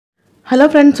Hello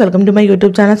friends, welcome to my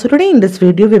YouTube channel. So today in this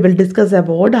video we will discuss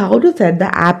about how to set the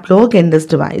app lock in this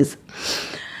device.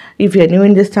 If you are new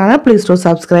in this channel, please do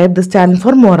subscribe this channel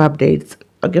for more updates.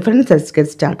 Okay friends, let's get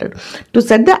started. To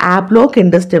set the app lock in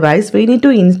this device, we need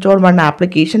to install one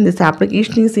application. This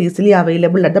application is easily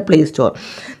available at the Play Store.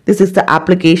 This is the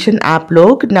application app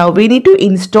lock. Now we need to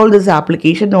install this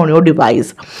application on your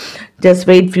device. Just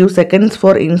wait few seconds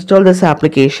for install this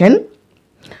application.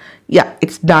 Yeah,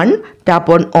 it's done. Tap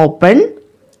on open.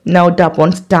 Now tap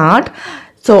on start.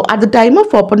 So at the time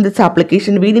of open this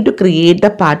application, we need to create the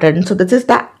pattern. So this is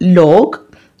the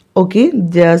lock. Okay,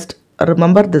 just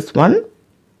remember this one.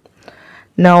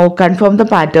 Now confirm the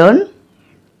pattern.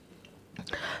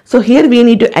 So here we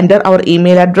need to enter our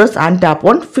email address and tap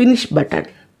on finish button.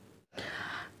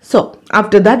 So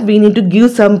after that we need to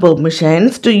give some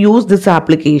permissions to use this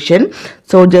application.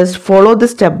 So just follow the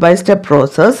step-by-step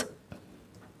process.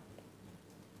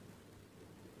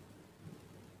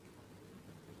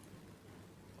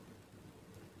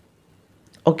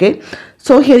 Okay,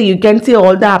 so here you can see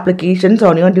all the applications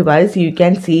on your device. You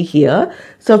can see here.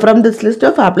 So from this list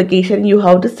of application, you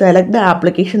have to select the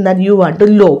application that you want to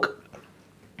lock.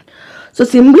 So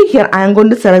simply here I am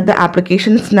going to select the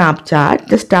application Snapchat.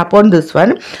 Just tap on this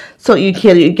one. So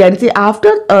here you can see after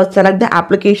select the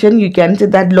application, you can see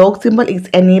that lock symbol is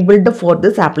enabled for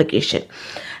this application.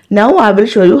 Now I will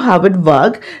show you how it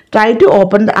works. Try to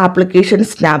open the application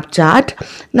Snapchat.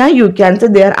 Now you can see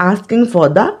they are asking for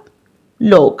the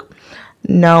lock.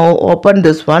 Now open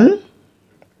this one.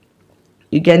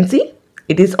 You can see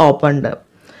it is opened up.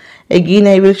 Again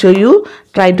I will show you.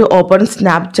 Try to open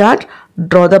Snapchat.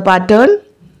 Draw the pattern.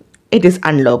 It is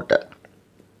unlocked.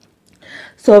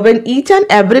 So when each and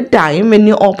every time when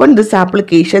you open this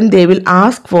application, they will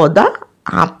ask for the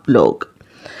app lock.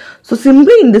 So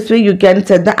simply in this way you can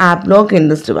set the app lock in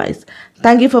this device.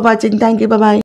 Thank you for watching. Thank you. Bye bye.